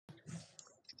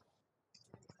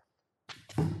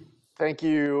Thank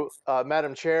you,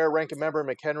 Madam Chair, Ranking Member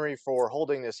McHenry, for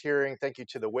holding this hearing. Thank you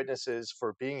to the witnesses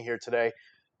for being here today.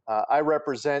 I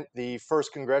represent the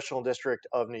 1st Congressional District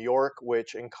of New York,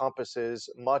 which encompasses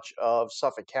much of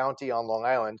Suffolk County on Long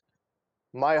Island.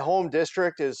 My home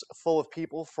district is full of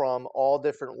people from all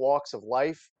different walks of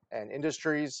life and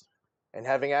industries, and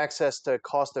having access to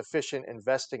cost-efficient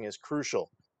investing is crucial.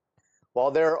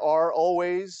 While there are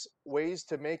always ways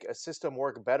to make a system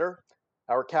work better,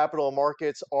 our capital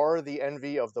markets are the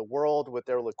envy of the world with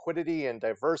their liquidity and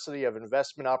diversity of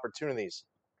investment opportunities.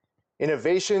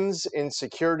 Innovations in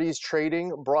securities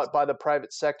trading brought by the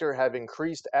private sector have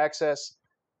increased access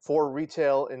for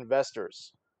retail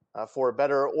investors. For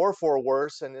better or for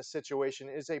worse, and this situation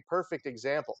is a perfect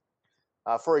example.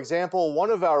 For example, one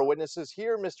of our witnesses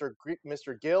here,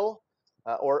 Mr. Gill,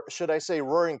 or should I say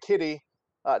Roaring Kitty,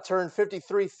 turned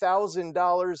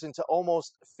 $53,000 into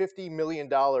almost $50 million,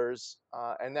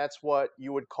 and that's what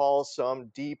you would call some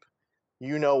deep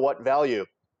you-know-what value.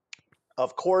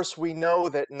 Of course, we know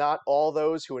that not all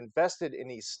those who invested in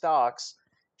these stocks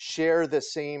share the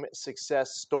same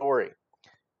success story.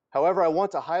 However, I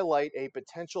want to highlight a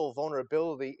potential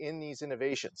vulnerability in these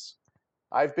innovations.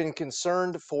 I've been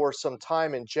concerned for some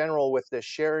time in general with the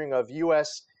sharing of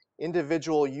U.S.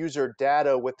 individual user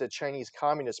data with the Chinese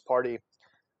Communist Party.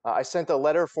 I sent a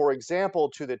letter, for example,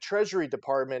 to the Treasury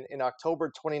Department in October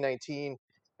 2019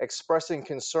 expressing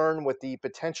concern with the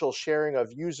potential sharing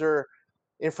of user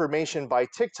information by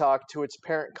TikTok to its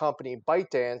parent company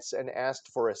ByteDance and asked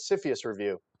for a CFIUS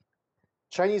review.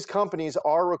 Chinese companies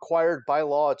are required by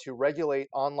law to regulate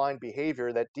online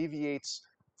behavior that deviates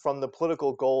from the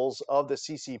political goals of the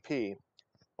CCP,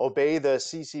 obey the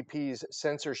CCP's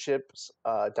censorship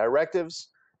directives,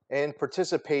 and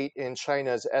participate in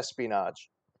China's espionage.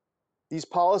 These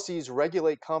policies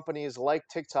regulate companies like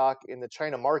TikTok in the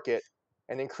China market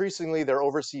and increasingly their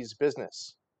overseas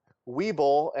business.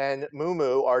 Webull and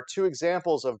Moomoo are two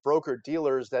examples of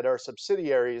broker-dealers that are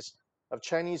subsidiaries of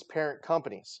Chinese parent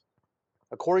companies.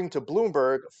 According to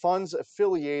Bloomberg, funds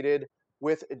affiliated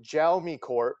with Xiaomi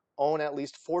Corp own at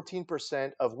least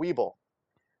 14% of Webull.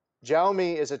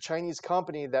 Xiaomi is a Chinese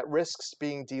company that risks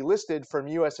being delisted from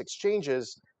U.S.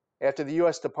 exchanges after the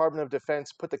U.S. Department of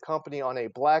Defense put the company on a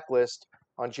blacklist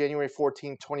on January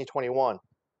 14, 2021.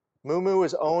 Moomoo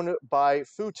is owned by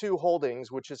Futu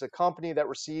Holdings, which is a company that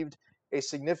received a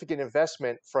significant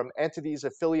investment from entities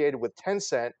affiliated with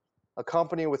Tencent, a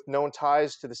company with known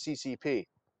ties to the CCP.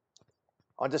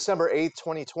 On December 8,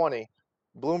 2020,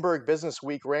 Bloomberg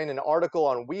Businessweek ran an article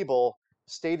on Webull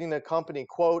stating the company,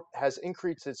 quote, has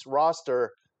increased its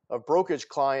roster of brokerage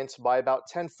clients by about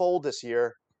tenfold this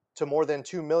year to more than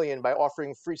 2 million by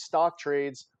offering free stock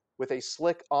trades with a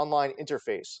slick online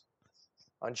interface.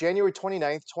 On January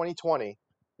 29, 2020,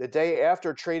 the day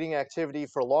after trading activity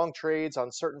for long trades on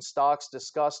certain stocks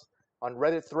discussed on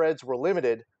Reddit threads were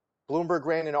limited, Bloomberg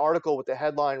ran an article with the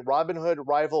headline, Robinhood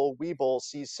rival Webull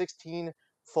sees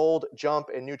 16-fold jump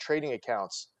in new trading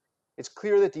accounts. It's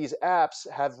clear that these apps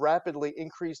have rapidly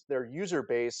increased their user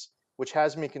base, which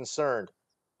has me concerned.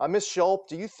 Ms. Schulp,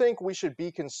 do you think we should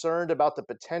be concerned about the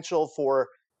potential for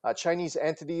Chinese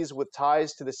entities with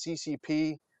ties to the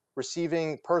CCP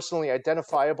receiving personally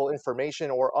identifiable information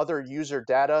or other user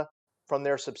data from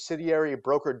their subsidiary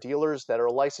broker-dealers that are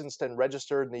licensed and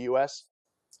registered in the U.S.?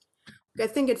 I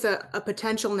think it's a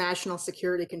potential national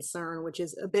security concern, which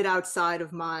is a bit outside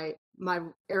of my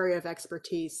area of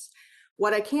expertise.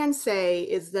 What I can say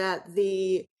is that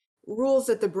the rules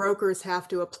that the brokers have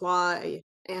to apply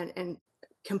and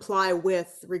comply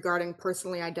with regarding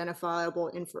personally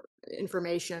identifiable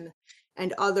information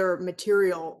and other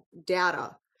material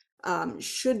data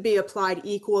should be applied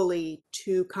equally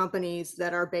to companies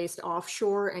that are based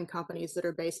offshore and companies that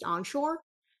are based onshore.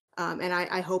 And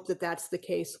I hope that that's the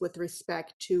case with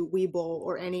respect to Webull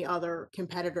or any other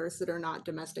competitors that are not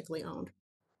domestically owned.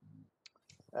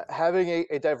 Having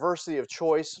a diversity of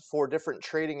choice for different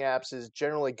trading apps is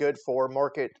generally good for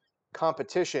market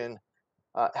competition.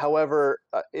 However,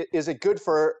 is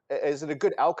it a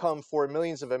good outcome for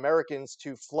millions of Americans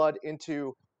to flood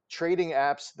into trading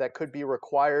apps that could be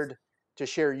required to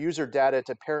share user data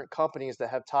to parent companies that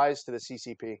have ties to the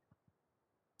CCP?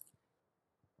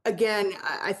 Again,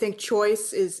 I think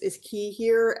choice is key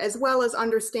here, as well as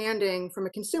understanding from a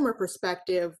consumer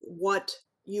perspective what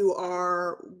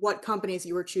companies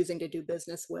you are choosing to do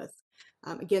business with.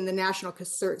 Again, the national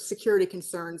security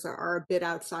concerns are a bit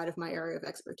outside of my area of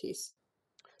expertise.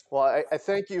 Well, I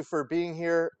thank you for being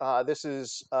here. This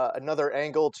is another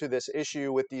angle to this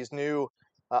issue with these new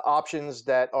options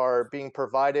that are being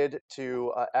provided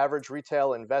to average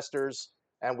retail investors.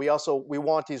 And we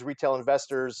want these retail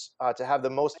investors to have the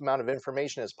most amount of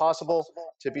information as possible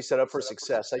to be set up for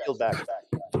success. I yield back.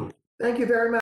 Thank you very much.